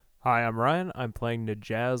Hi, I'm Ryan. I'm playing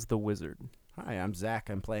Najaz the Wizard. Hi, I'm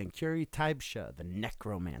Zach. I'm playing Curie Tybsha, the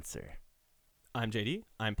Necromancer. I'm JD.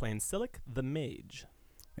 I'm playing Silic the Mage.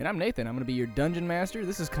 And I'm Nathan. I'm going to be your Dungeon Master.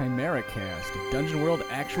 This is Chimera Cast, a Dungeon World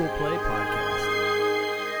actual play podcast.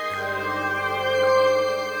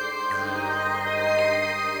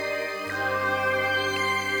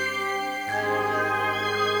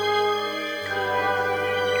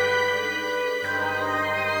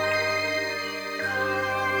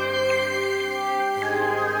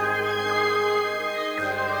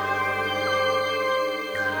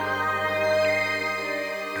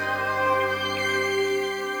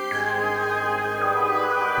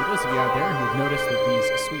 For those of you out there who've noticed that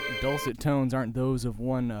these sweet dulcet tones aren't those of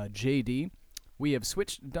one JD, we have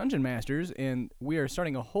switched Dungeon Masters and we are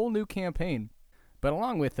starting a whole new campaign. But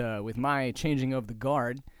along with my changing of the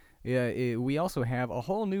guard, we also have a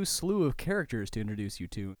whole new slew of characters to introduce you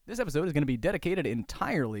to. This episode is going to be dedicated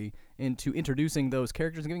entirely into introducing those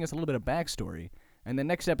characters and giving us a little bit of backstory. And the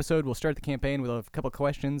next episode, we'll start the campaign with a couple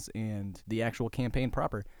questions and the actual campaign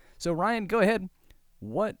proper. So Ryan, go ahead.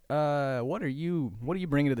 What are you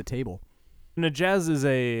bringing to the table? Najaz is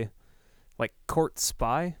a court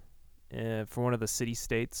spy for one of the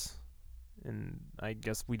city-states, and I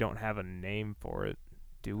guess we don't have a name for it,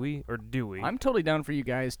 do we? Or do we? I'm totally down for you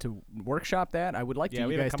guys to workshop that. I would like Yeah, you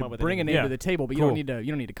we guys haven't come to up with bring a anything. name Yeah. to the table, but Cool. you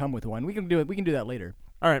don't need to come with one. We can do it. We can do that later.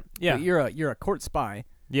 All right, yeah. But you're a court spy.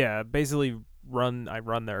 Yeah, basically I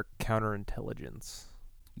run their counterintelligence.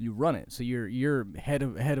 You run it, so you're head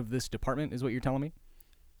of this department, is what you're telling me.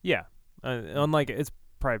 Yeah. It's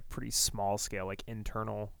probably pretty small scale, like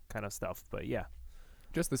internal kind of stuff, but yeah.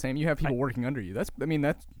 Just the same, you have people working under you. That's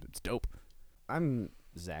dope. I'm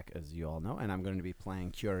Zach, as you all know, and I'm going to be playing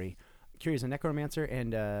Curie. Curie's a necromancer,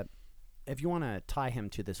 and if you want to tie him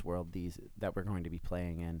to this world, these that we're going to be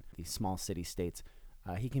playing in, these small city states,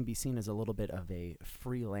 he can be seen as a little bit of a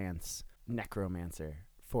freelance necromancer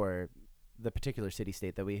for the particular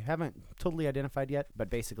city-state that we haven't totally identified yet, but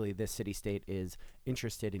basically this city-state is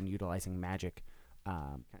interested in utilizing magic.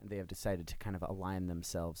 They have decided to kind of align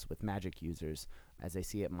themselves with magic users, as they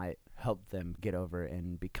see it might help them get over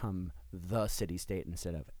and become the city-state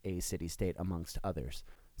instead of a city-state amongst others.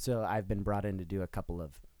 So I've been brought in to do a couple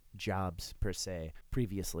of jobs, per se,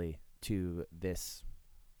 previously to this.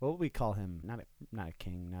 What would we call him? Not a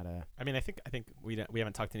king, not a... I mean, I think we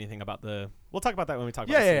haven't talked anything about the. We'll talk about that when we talk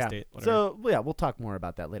about Yeah, the yeah, state. yeah. So, yeah, we'll talk more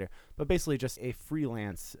about that later. But basically just a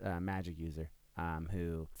freelance magic user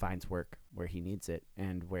who finds work where he needs it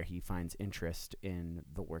and where he finds interest in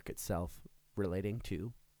the work itself relating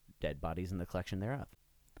to dead bodies and the collection thereof.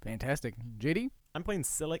 Fantastic. JD? I'm playing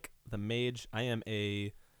Silic the Mage. I am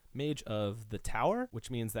a mage of the Tower, which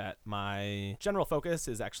means that my general focus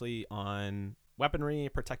is actually on weaponry,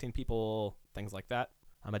 protecting people, things like that.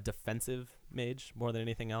 I'm a defensive mage more than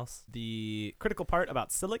anything else. The critical part about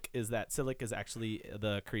Silic is that Silic is actually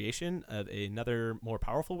the creation of another more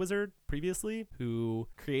powerful wizard previously, who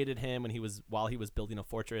created him while he was building a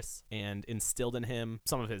fortress and instilled in him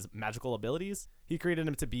some of his magical abilities. He created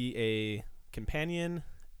him to be a companion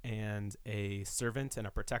and a servant and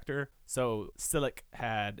a protector. So Silic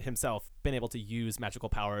had himself been able to use magical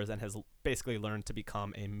powers and has basically learned to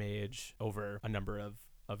become a mage over a number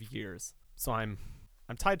of years. So I'm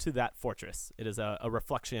tied to that fortress. It is a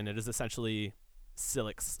reflection. It is essentially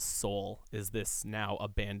Silic's soul, is this now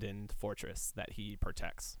abandoned fortress that he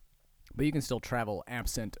protects. But you can still travel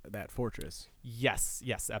absent that fortress. Yes,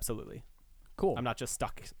 absolutely. Cool. I'm not just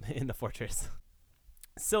stuck in the fortress.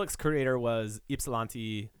 Silic's creator was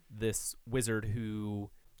Ypsilanti, this wizard who...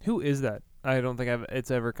 Who is that? I don't think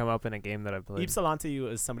it's ever come up in a game that I've played. Ypsilanti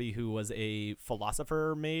is somebody who was a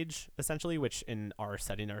philosopher mage, essentially, which in our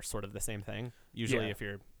setting are sort of the same thing. Usually,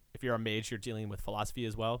 Yeah. if you're a mage, you're dealing with philosophy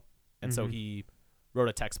as well. And so he wrote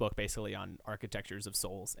a textbook basically on architectures of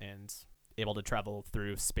souls and able to travel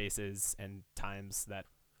through spaces and times that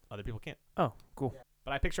other people can't. Oh, cool.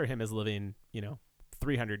 But I picture him as living,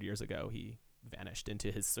 300 years ago. He vanished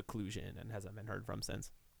into his seclusion and hasn't been heard from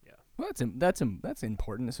since. Well, that's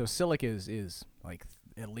important. So Silic is like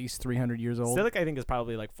at least 300 years old. Silic, I think, is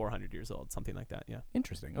probably like 400 years old, something like that, yeah.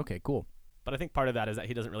 Interesting. Okay, cool. But I think part of that is that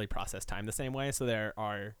he doesn't really process time the same way. So there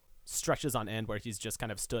are stretches on end where he's just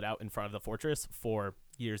kind of stood out in front of the fortress for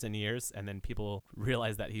years and years, and then people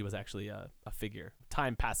realize that he was actually a figure.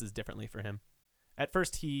 Time passes differently for him. At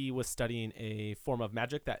first, he was studying a form of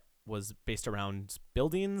magic that was based around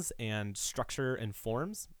buildings and structure and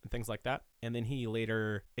forms and things like that. And then he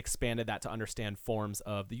later expanded that to understand forms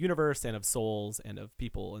of the universe and of souls and of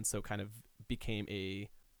people, and so kind of became a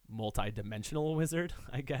multi-dimensional wizard,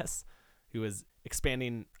 I guess, who was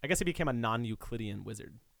expanding. I guess he became a non-Euclidean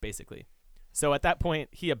wizard, basically. So at that point,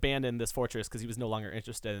 he abandoned this fortress because he was no longer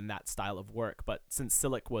interested in that style of work. But since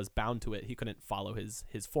Silic was bound to it, he couldn't follow his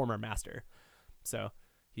former master. So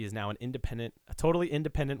he is now a totally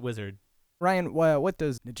independent wizard. Ryan, what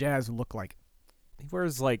does Najaz look like? He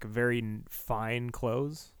wears like very fine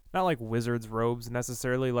clothes, not like wizard's robes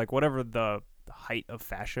necessarily, like whatever the height of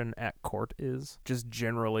fashion at court is. Just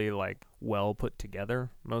generally like well put together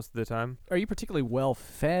most of the time. Are you particularly well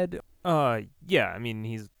fed? Yeah. I mean,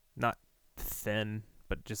 he's not thin,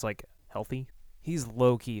 but just like healthy. He's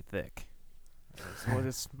low key thick.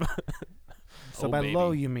 So Oh, by baby.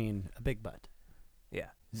 low, you mean a big butt. Yeah.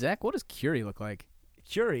 Zach, what does Curie look like?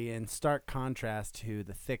 Curie, in stark contrast to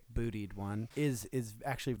the thick-bootied one, is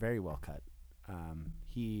actually very well cut.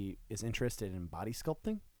 He is interested in body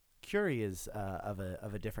sculpting. Curie is of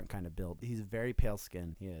a different kind of build. He's very pale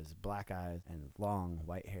skin. He has black eyes and long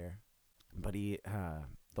white hair, but the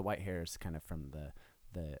white hair is kind of from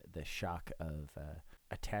the shock of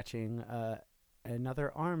attaching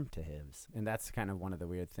another arm to his, and that's kind of one of the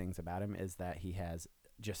weird things about him is that he has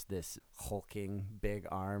just this hulking big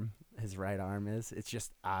arm. His right arm is. It's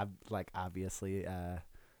just obviously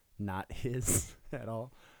not his at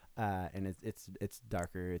all. And it's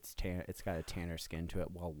darker. It's tan. It's got a tanner skin to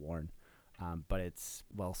it, well worn, but it's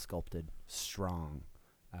well sculpted, strong,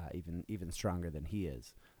 even stronger than he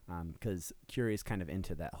is. Because Curie's kind of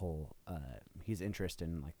into that whole. He's interested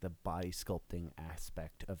in like the body sculpting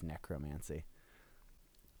aspect of necromancy.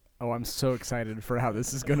 Oh, I'm so excited for how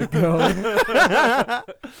this is gonna go.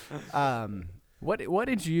 What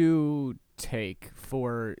did you take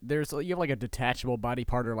for? You have like a detachable body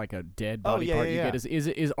part or like a dead body part you get.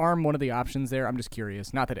 Is arm one of the options there? I'm just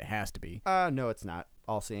curious. Not that it has to be. No, it's not.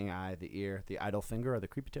 All-seeing eye, the ear, the idle finger, or the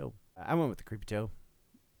creepy toe. I went with the creepy toe.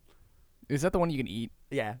 Is that the one you can eat?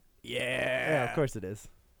 Yeah. Yeah. Of course it is.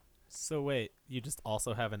 So wait, you just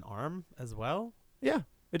also have an arm as well? Yeah.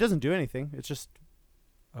 It doesn't do anything. It's just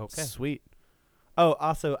Okay. sweet. Oh,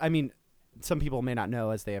 also, I mean, some people may not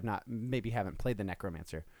know as they haven't played the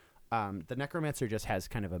Necromancer. The Necromancer just has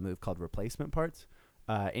kind of a move called replacement parts.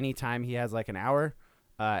 Anytime he has like an hour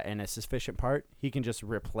and a sufficient part, he can just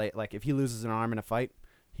replace. Like if he loses an arm in a fight,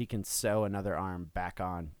 he can sew another arm back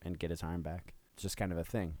on and get his arm back. It's just kind of a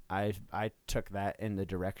thing. I took that in the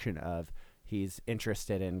direction of he's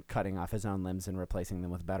interested in cutting off his own limbs and replacing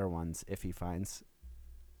them with better ones if he finds,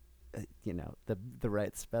 the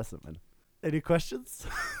right specimen. Any questions?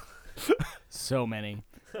 So many.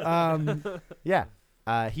 Yeah.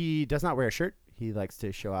 He does not wear a shirt. He likes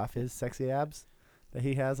to show off his sexy abs that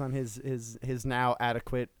he has on his now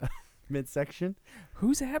adequate midsection.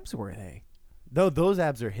 Whose abs were they? Though those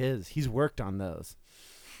abs are his. He's worked on those.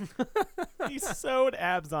 He sewed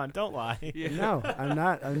abs on. Don't lie. No, I'm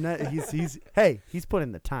not. He's put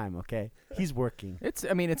in the time, okay? He's working.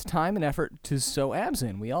 It's time and effort to sew abs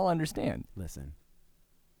in. We all understand. Listen.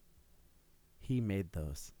 He made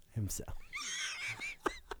those himself.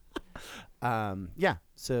 Yeah.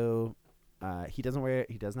 So he does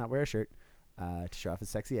not wear a shirt to show off his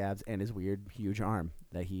sexy abs and his weird huge arm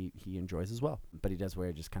that he enjoys as well. But he does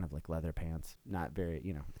wear just kind of like leather pants. Not very,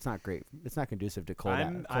 it's not great. It's not conducive to cold.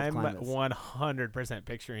 I'm climates. 100%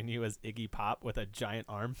 picturing you as Iggy Pop with a giant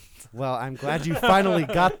arm. Well, I'm glad you finally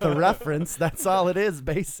got the reference. That's all it is,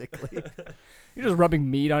 basically. You're just rubbing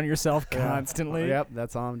meat on yourself constantly. Yep,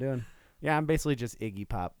 that's all I'm doing. Yeah, I'm basically just Iggy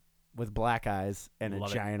Pop with black eyes and Love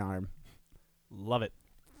a it. giant arm. Love it.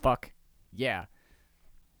 Fuck yeah.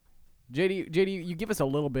 JD, you give us a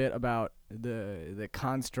little bit about the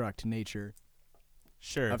construct nature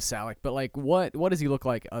Sure. of Salic, but like what does he look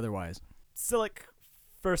like otherwise? Silic,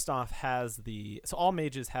 first off, so all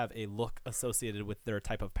mages have a look associated with their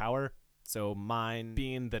type of power. So mine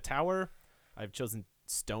being the tower, I've chosen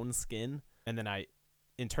stone skin, and then I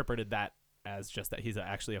interpreted that as just that he's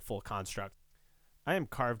actually a full construct. I am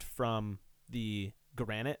carved from the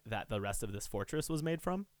granite that the rest of this fortress was made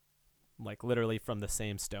from, like literally from the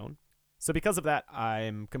same stone. So because of that,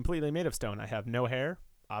 I'm completely made of stone. I have no hair,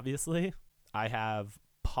 obviously. I have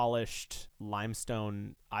polished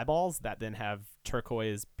limestone eyeballs that then have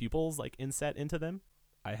turquoise pupils like inset into them.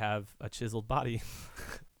 I have a chiseled body.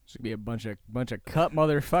 Should be a bunch of cut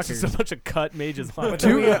motherfuckers. Just a bunch of cut mages.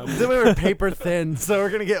 Then we were paper thin, so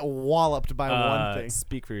we're gonna get walloped by one thing.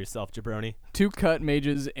 Speak for yourself, jabroni. 2 cut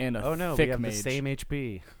mages and a Oh no, thick we have mage. the same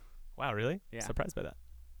HP. Wow, really? Yeah. Surprised by that.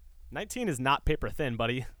 19 is not paper thin,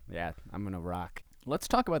 buddy. Yeah, I'm gonna rock. Let's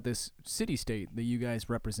talk about this city-state that you guys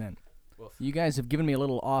represent. Woof. You guys have given me a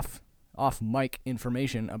little off mic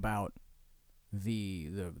information about the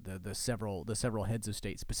several heads of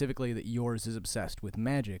state, specifically that yours is obsessed with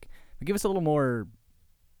magic. But give us a little more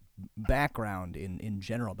background in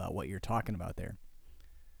general about what you're talking about there?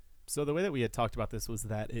 So the way that we had talked about this was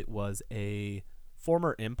that it was a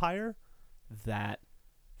former empire that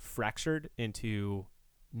fractured into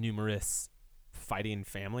numerous fighting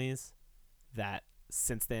families that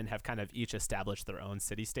since then have kind of each established their own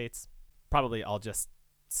city-states, probably all just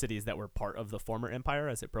cities that were part of the former empire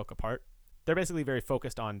as it broke apart. They're basically very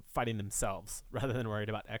focused on fighting themselves rather than worried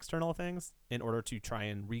about external things in order to try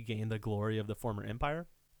and regain the glory of the former empire.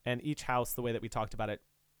 And each house, the way that we talked about it,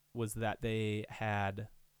 was that they had,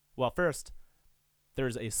 well, first,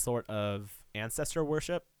 there's a sort of ancestor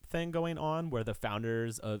worship thing going on where the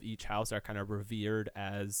founders of each house are kind of revered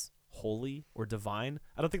as holy or divine.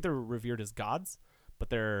 I don't think they're revered as gods, but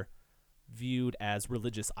they're viewed as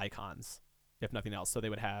religious icons, if nothing else. So they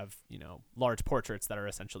would have, large portraits that are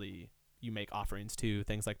essentially you make offerings to,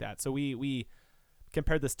 things like that. So we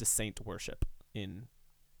compared this to saint worship in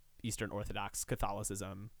Eastern Orthodox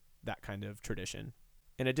Catholicism, that kind of tradition.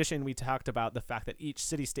 In addition, we talked about the fact that each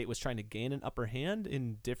city-state was trying to gain an upper hand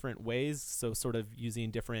in different ways, so sort of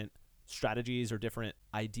using different strategies or different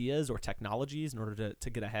ideas or technologies in order to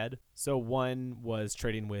get ahead. So one was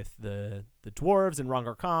trading with the dwarves in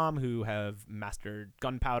Rongarkam, who have mastered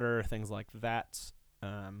gunpowder, things like that.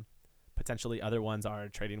 Potentially other ones are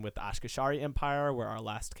trading with the Ashkashari Empire, where our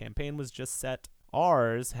last campaign was just set.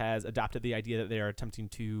 Ours has adopted the idea that they are attempting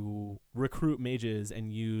to recruit mages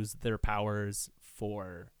and use their powers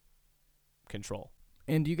for control.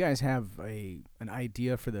 And do you guys have an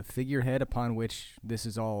idea for the figurehead upon which this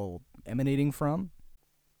is all emanating from?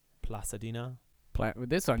 Placidina.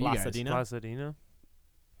 This on you guys. Placidina?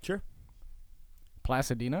 Sure.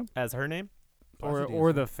 Placidina? As her name?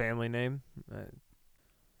 Or the family name.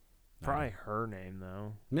 Probably her name,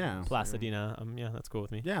 though. Yeah. Placidina. Yeah, that's cool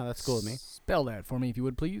with me. Yeah, that's cool with me. Spell that for me, if you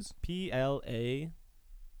would, please. Placadina.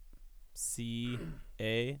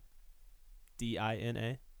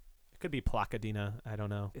 It could be Placadina. I don't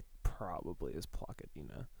know. It probably is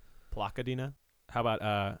Placadina. Placadina. How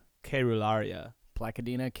about Carularia?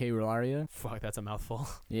 Placadina, Carularia. Fuck, that's a mouthful.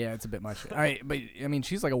 Yeah, it's a bit much. All right, but I mean,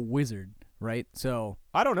 she's like a wizard, right? So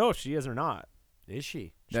I don't know if she is or not. Is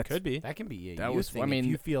she? She could be. That can be a That you was- thing I mean,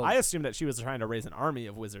 if you feel I assumed that she was trying to raise an army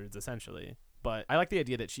of wizards, essentially. But I like the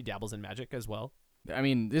idea that she dabbles in magic as well. I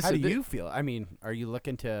mean, this How is do you feel? I mean, are you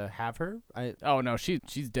looking to have her? Oh no,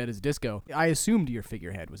 she's dead as disco. I assumed your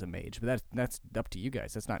figurehead was a mage, but that's up to you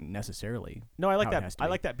guys. That's not necessarily. No, I like How it that. has to I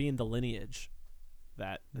be. like that being the lineage.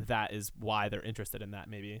 That is why they're interested in that,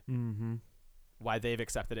 maybe. Mm-hmm. Why they've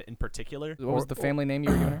accepted it in particular. What was the family name you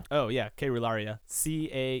were giving her? Oh, yeah, Carularia.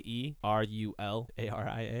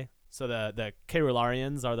 Caerularia. So the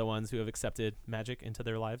Carularians are the ones who have accepted magic into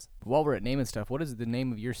their lives. While we're at naming stuff, what is the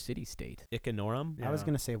name of your city-state? Icanorum. Yeah. I was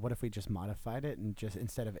gonna say, what if we just modified it and just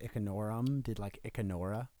instead of Icanorum, did like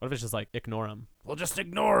Icanora? What if it's just like Ignorum? We'll just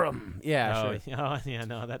ignore them. Yeah, Oh, sure. yeah,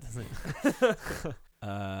 no, that doesn't.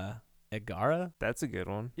 Egara? That's a good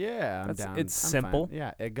one. Yeah, I'm That's- down. it's I'm simple. fine.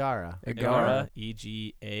 Yeah, Egara. Egara.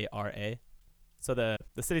 Egara. So the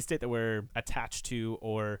city-state that we're attached to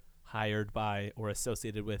or hired by or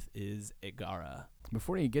associated with is Egara.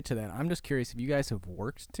 Before you get to that, I'm just curious if you guys have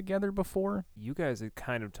worked together before. You guys had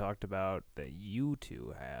kind of talked about that you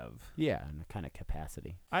two have. Yeah, in a kind of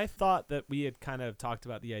capacity. I thought that we had kind of talked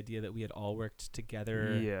about the idea that we had all worked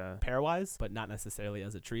together Yeah. pairwise, but not necessarily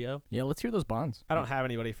as a trio. Yeah, let's hear those bonds. I don't have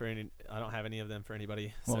any of them for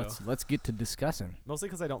anybody. Well, So let's get to discussing. mostly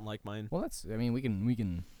because I don't like mine. Well, we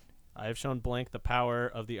can. I have shown Blank the power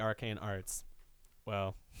of the arcane arts.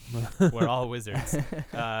 Well, we're all wizards.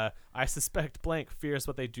 I suspect Blank fears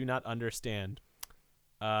what they do not understand.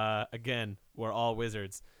 Again, we're all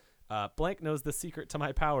wizards. Blank knows the secret to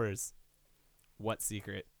my powers. What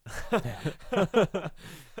secret?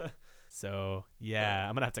 So, yeah,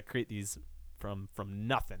 I'm going to have to create these from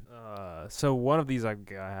nothing. So one of these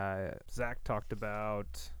Zach talked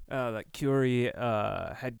about that Curie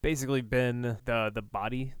had basically been the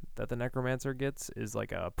body that the necromancer gets is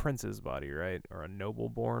like a prince's body, right, or a noble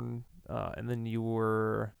born, and then you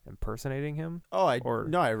were impersonating him. Oh,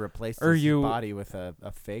 I replaced or his you- body with a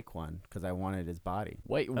fake one because I wanted his body.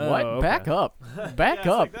 Wait, Oh, what? okay. Back up. Back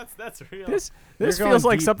Yeah, up. it's like, that's real. This You're feels going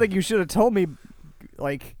like deep. something you should have told me.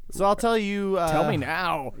 Like, So I'll tell you. tell me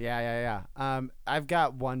now. Yeah. I've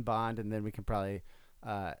got one bond, and then we can probably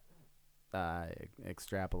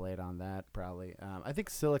extrapolate on that. Probably. I think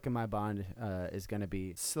Silic in my bond is going to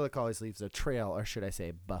be Silic always leaves a trail, or should I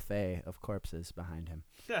say, buffet of corpses behind him.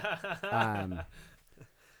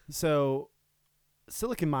 So,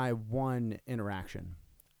 Silic and my one interaction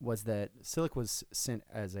was that Silic was sent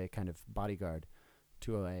as a kind of bodyguard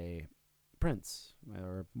to a prince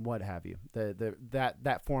or what have you.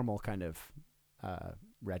 That formal kind of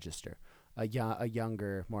register. A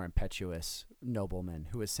younger, more impetuous nobleman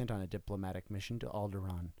who was sent on a diplomatic mission to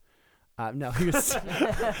Alderaan. No, he was.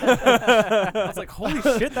 I was like, holy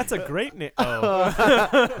shit, that's a great name.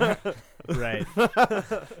 Oh, right.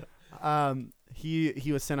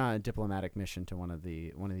 He was sent on a diplomatic mission to one of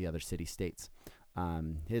the other city states.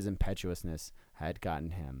 His impetuousness had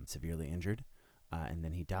gotten him severely injured, and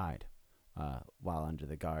then he died while under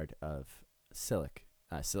the guard of Silik.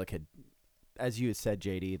 Silik had, as you had said,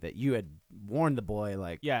 JD, that you had warned the boy,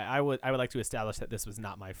 like, Yeah, I would like to establish that this was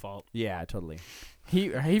not my fault. yeah, totally.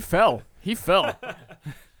 He fell. He fell.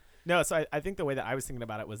 No, so I think the way that I was thinking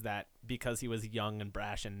about it was that because he was young and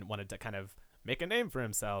brash and wanted to kind of make a name for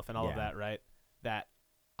himself and all of Yeah. that, right? That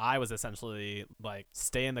I was essentially like,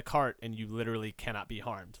 stay in the cart and you literally cannot be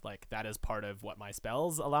harmed. Like, that is part of what my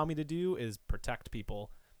spells allow me to do, is protect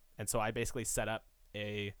people. And so I basically set up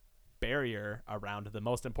a barrier around the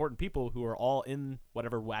most important people who are all in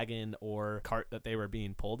whatever wagon or cart that they were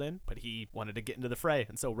being pulled in. But he wanted to get into the fray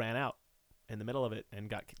and so ran out in the middle of it and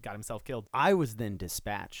got himself killed. I was then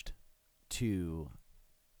dispatched to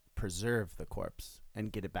preserve the corpse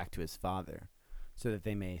and get it back to his father, so that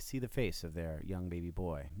they may see the face of their young baby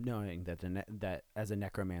boy, knowing that that as a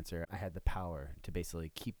necromancer, I had the power to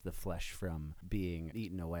basically keep the flesh from being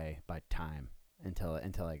eaten away by time until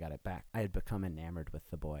I got it back. I had become enamored with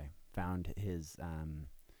the boy. Found his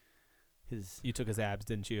You took his abs,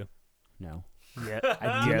 didn't you? no, Yeah.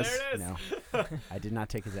 I did, Yes. There it is. no, I did not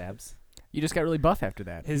take his abs. You just got really buff after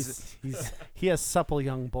that. He has supple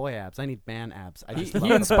young boy abs. I need man abs. I just love He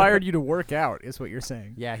them. inspired you to work out, is what you're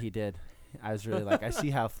saying. Yeah, he did. I was really like, I see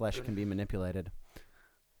how flesh can be manipulated.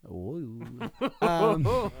 Ooh.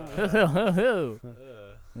 Welcome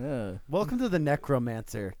to the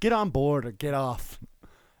Necromancer. Get on board or get off.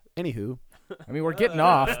 Anywho. I mean, we're getting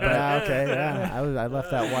off, but Yeah, okay, yeah. I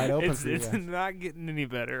left that wide open It's for you. it's not getting any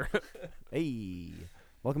better. Hey.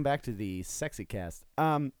 Welcome back to the Sexy Cast.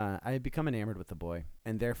 I had become enamored with the boy,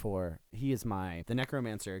 and therefore he is the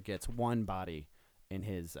Necromancer gets one body in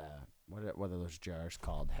his what are those jars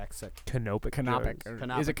called? Canopic. canopic. jars.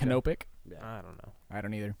 Or is it Canopic canopic? Yeah. I don't know. I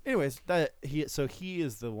don't either. Anyways, he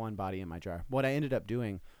is the one body in my jar. What I ended up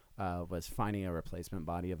doing was finding a replacement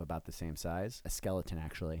body of about the same size, a skeleton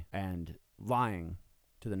actually, and lying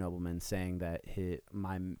to the nobleman, saying that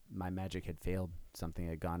my magic had failed, something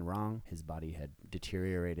had gone wrong, his body had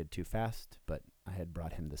deteriorated too fast, but I had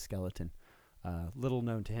brought him the skeleton. Little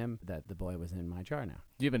known to him that the boy was in my jar now.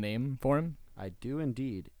 Do you have a name for him? I do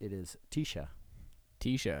indeed. It is Tisha.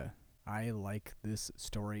 Tisha. I like this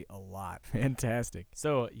story a lot. Fantastic.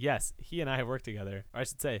 So, yes, he and I have worked together. Or I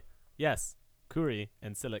should say, yes, Kuri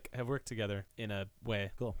and Silik have worked together in a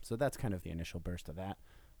way. Cool. So that's kind of the initial burst of that.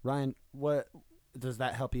 Ryan, what does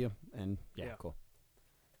that help you? And yeah. Cool.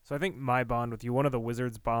 So I think my bond with you, one of the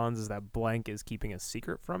wizard's bonds, is that Blank is keeping a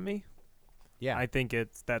secret from me. Yeah. I think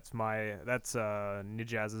that's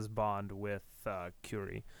Nijaz's bond with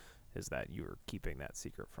Curie, is that you're keeping that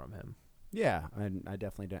secret from him. Yeah, and I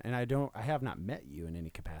definitely don't. And I have not met you in any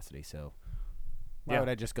capacity, so why Yeah. would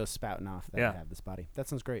I just go spouting off that I have this body? That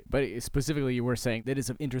sounds great. But specifically, you were saying that is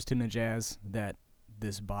of interest in the jazz that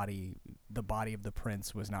this body, the body of the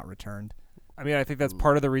prince, was not returned. I mean, I think that's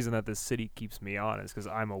part of the reason that this city keeps me on, is because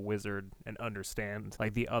I'm a wizard and understand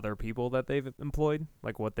like the other people that they've employed,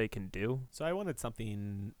 like what they can do. So I wanted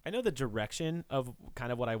something. I know the direction of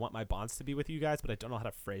kind of what I want my bonds to be with you guys, but I don't know how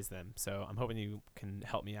to phrase them. So I'm hoping you can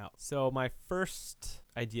help me out. So my first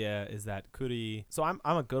idea is that Kuri. So I'm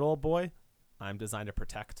a good old boy. I'm designed to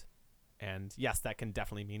protect. And yes, that can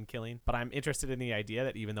definitely mean killing. But I'm interested in the idea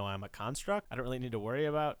that even though I'm a construct, I don't really need to worry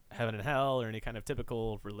about heaven and hell or any kind of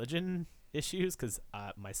typical religion issues, because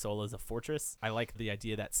my soul is a fortress. I like the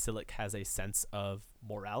idea that Silik has a sense of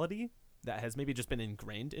morality that has maybe just been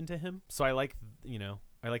ingrained into him. So I like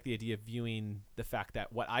the idea of viewing the fact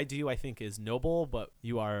that what I do I think is noble, but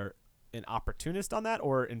you are an opportunist on that,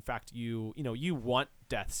 or in fact you want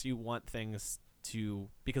deaths, you want things to,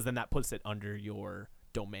 because then that puts it under your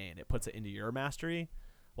domain, it puts it into your mastery,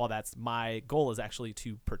 while that's my goal is actually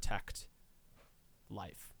to protect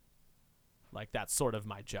life. Like, that's sort of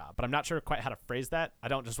my job, but I'm not sure quite how to phrase that. I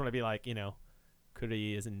don't just want to be like,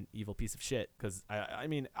 Kuri is an evil piece of shit, because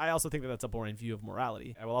I also think that that's a boring view of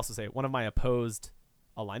morality. I will also say one of my opposed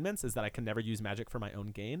alignments is that I can never use magic for my own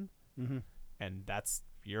gain. Mm-hmm. And that's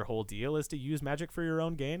your whole deal, is to use magic for your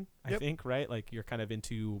own gain. I Yep. think, right? Like, you're kind of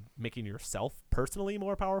into making yourself personally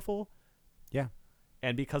more powerful. Yeah.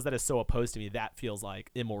 And because that is so opposed to me, that feels like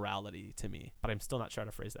immorality to me. But I'm still not sure how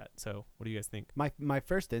to phrase that. So what do you guys think? My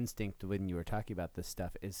first instinct when you were talking about this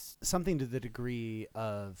stuff is something to the degree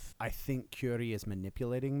of, I think Curie is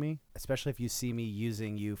manipulating me, especially if you see me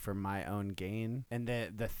using you for my own gain. And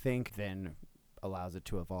the think then allows it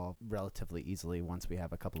to evolve relatively easily once we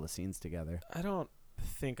have a couple of scenes together. I don't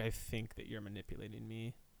think that you're manipulating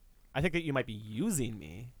me. I think that you might be using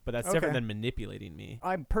me, but that's different Okay. than manipulating me.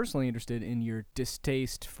 I'm personally interested in your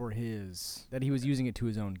distaste for that he was using it to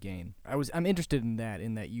his own gain. I'm interested in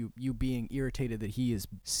that you being irritated that he is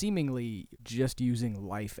seemingly just using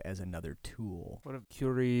life as another tool. What if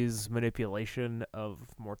Curie's manipulation of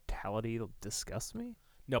mortality will disgust me?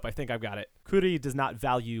 Nope, I think I've got it. Kuri does not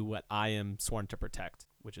value what I am sworn to protect,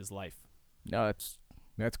 which is life. No,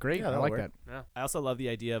 that's great. Yeah, I that'll like work. that. Yeah. I also love the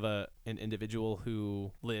idea of an individual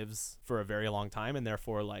who lives for a very long time and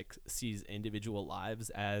therefore like sees individual lives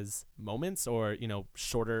as moments or,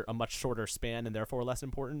 a much shorter span and therefore less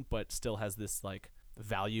important, but still has this like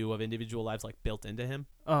value of individual lives like built into him.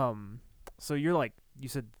 So you're like, you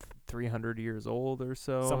said 300 years old or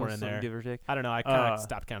so? Somewhere in some there. Give or take. I don't know. I kind of Uh,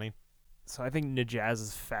 stopped counting. So I think Najaz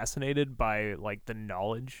is fascinated by like the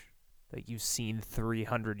knowledge that you've seen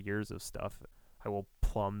 300 years of stuff. I will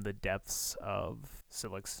plumb the depths of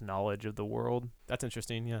Silik's knowledge of the world, That's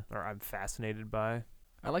interesting. Yeah. or I'm fascinated by.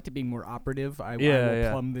 I like it being more operative. I will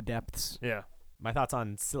Yeah. plumb the depths. Yeah. My thoughts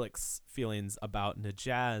on Silik's feelings about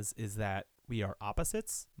Najaz is that we are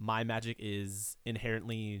opposites. My magic is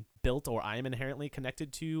inherently built, or I am inherently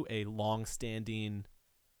connected to a long-standing,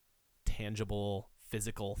 tangible,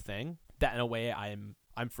 physical thing that in a way I'm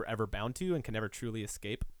forever bound to and can never truly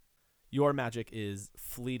escape. Your magic is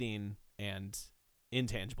fleeting and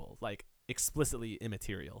intangible, like explicitly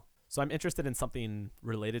immaterial. So I'm interested in something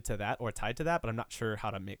related to that or tied to that, but I'm not sure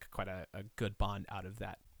how to make quite a good bond out of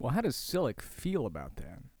that. Well, how does Silik feel about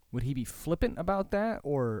that? Would he be flippant about that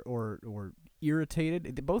or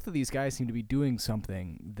irritated? Both of these guys seem to be doing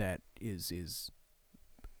something that is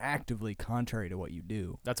actively contrary to what you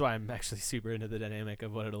do. That's why I'm actually super into the dynamic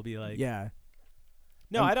of what it'll be like. Yeah.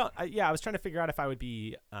 No, I don't. I was trying to figure out if I would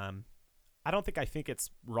be. I don't think I think it's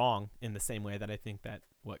wrong in the same way that I think that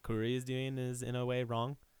what Kuri is doing is in a way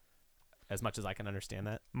wrong, as much as I can understand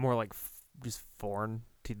that. More like just foreign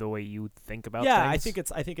to the way you think about Yeah,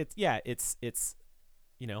 things. I think it's. Yeah, it's.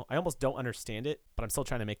 I almost don't understand it, but I'm still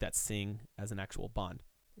trying to make that sing as an actual bond.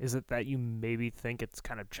 Is it that you maybe think it's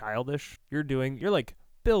kind of childish? You're like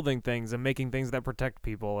building things and making things that protect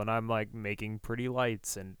people, and I'm like making pretty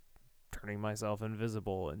lights and turning myself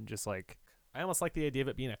invisible and just like, I almost like the idea of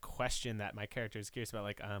it being a question that my character is curious about,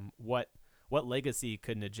 like, what legacy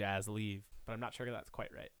could Najaz leave? But I'm not sure that's quite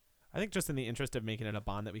right. I think just in the interest of making it a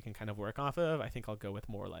bond that we can kind of work off of, I think I'll go with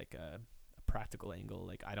more like a practical angle.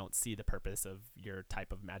 Like, I don't see the purpose of your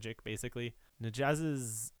type of magic, basically.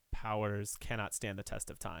 Najaz's powers cannot stand the test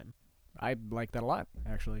of time. I like that a lot,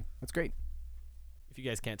 actually. That's great. If you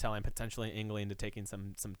guys can't tell, I'm potentially angling to taking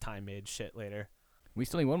some time-made shit later. We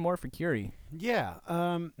still need one more for Curie. Yeah.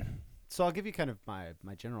 So I'll give you kind of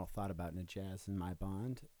my general thought about Najaz and my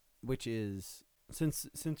bond, which is since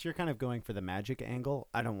you're kind of going for the magic angle,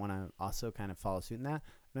 I don't want to also kind of follow suit in that.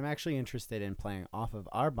 But I'm actually interested in playing off of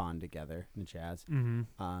our bond together, Najaz,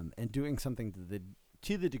 and doing something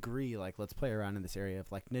to the degree, like, let's play around in this area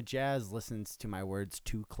of like Najaz listens to my words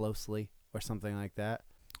too closely or something like that.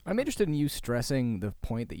 I'm interested in you stressing the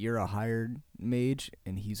point that you're a hired mage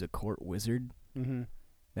and he's a court wizard. Mm-hmm.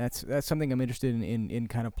 That's something I'm interested in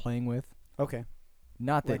kind of playing with. Okay.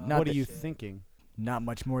 Not that. Like, not what that, are you thinking? Not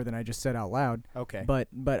much more than I just said out loud. Okay. But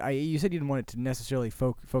you said you didn't want it to necessarily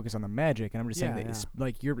focus on the magic, and I'm just saying that Yeah. it's,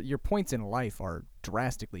 like your points in life are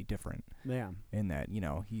drastically different. Yeah. In that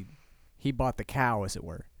he bought the cow, as it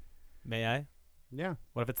were. May I? Yeah.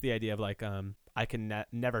 What if it's the idea of like I can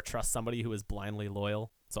never trust somebody who is blindly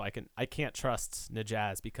loyal? So I can't trust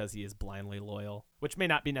Najaz because he is blindly loyal, which may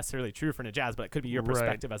not be necessarily true for Najaz, but it could be your Right.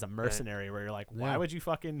 perspective as a mercenary, where you're like, why Yeah. would you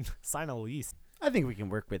fucking sign a lease? I think we can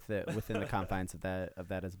work with it within the confines of that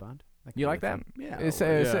as a bond. You like that? Yeah.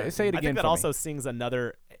 Say yeah. it again. I think that for also me. sings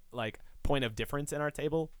another like point of difference in our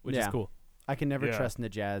table, which is Yeah. cool. I can never Yeah. trust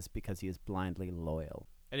Najaz because he is blindly loyal.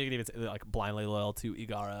 And you can even say like blindly loyal to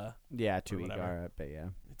Igara. Yeah, to Or whatever. Igara, but yeah.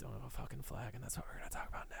 I don't have a fucking flag, and that's what we're gonna talk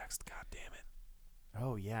about next. God damn it.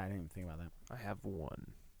 Oh yeah, I didn't even think about that. I have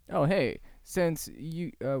one. Oh hey, since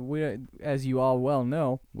you we as you all well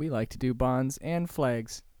know, we like to do bonds and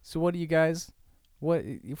flags. So what do you guys? What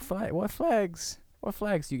flags? What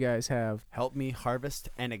flags do you guys have? Help me harvest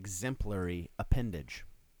an exemplary appendage.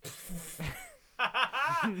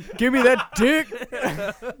 Give me that dick.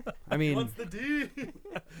 I mean, What's the D?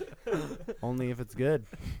 only if it's good.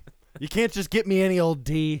 You can't just get me any old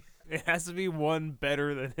D. It has to be one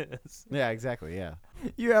better than his. Yeah, exactly. Yeah.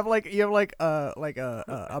 You have like a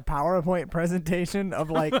PowerPoint presentation of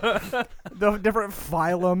like the different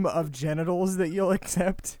phylum of genitals that you'll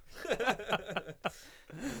accept.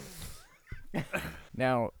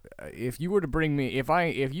 Now, if you were to bring me,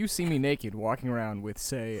 if you see me naked walking around with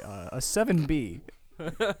say a 7B,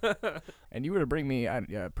 and you were to bring me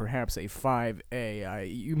perhaps a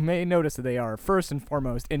 5A, you may notice that they are first and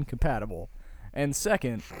foremost incompatible, and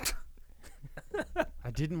second.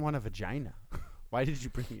 I didn't want a vagina. Why did you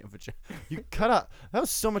bring me a vagina? You cut up. That was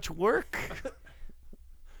so much work.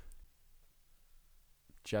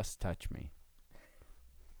 Just touch me.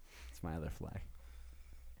 It's my other flag.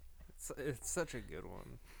 It's such a good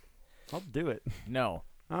one. I'll do it. No.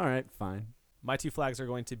 All right, fine. My 2 flags are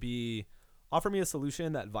going to be offer me a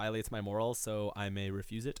solution that violates my morals, so I may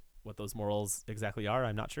refuse it. What those morals exactly are,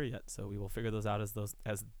 I'm not sure yet. So we will figure those out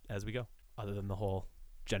as we go. Other than the whole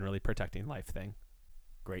generally protecting life thing.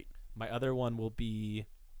 Great. My other one will be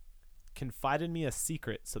confide in me a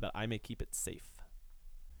secret so that I may keep it safe.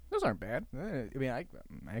 Those aren't bad. I mean, I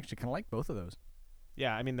actually kind of like both of those.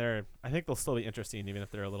 Yeah, I mean I think they'll still be interesting even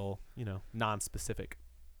if they're a little, non-specific.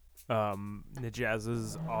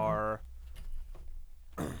 Najaz's are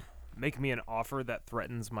make me an offer that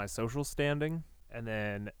threatens my social standing, and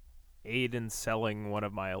then aid in selling one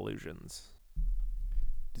of my illusions.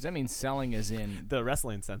 Does that mean selling as in? The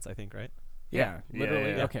wrestling sense, I think, right? Yeah,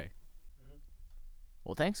 literally. yeah. Okay.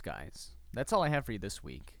 Well, thanks, guys. That's all I have for you this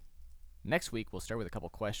week. Next week, we'll start with a couple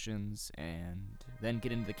questions and then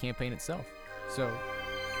get into the campaign itself. So,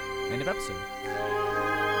 end of episode.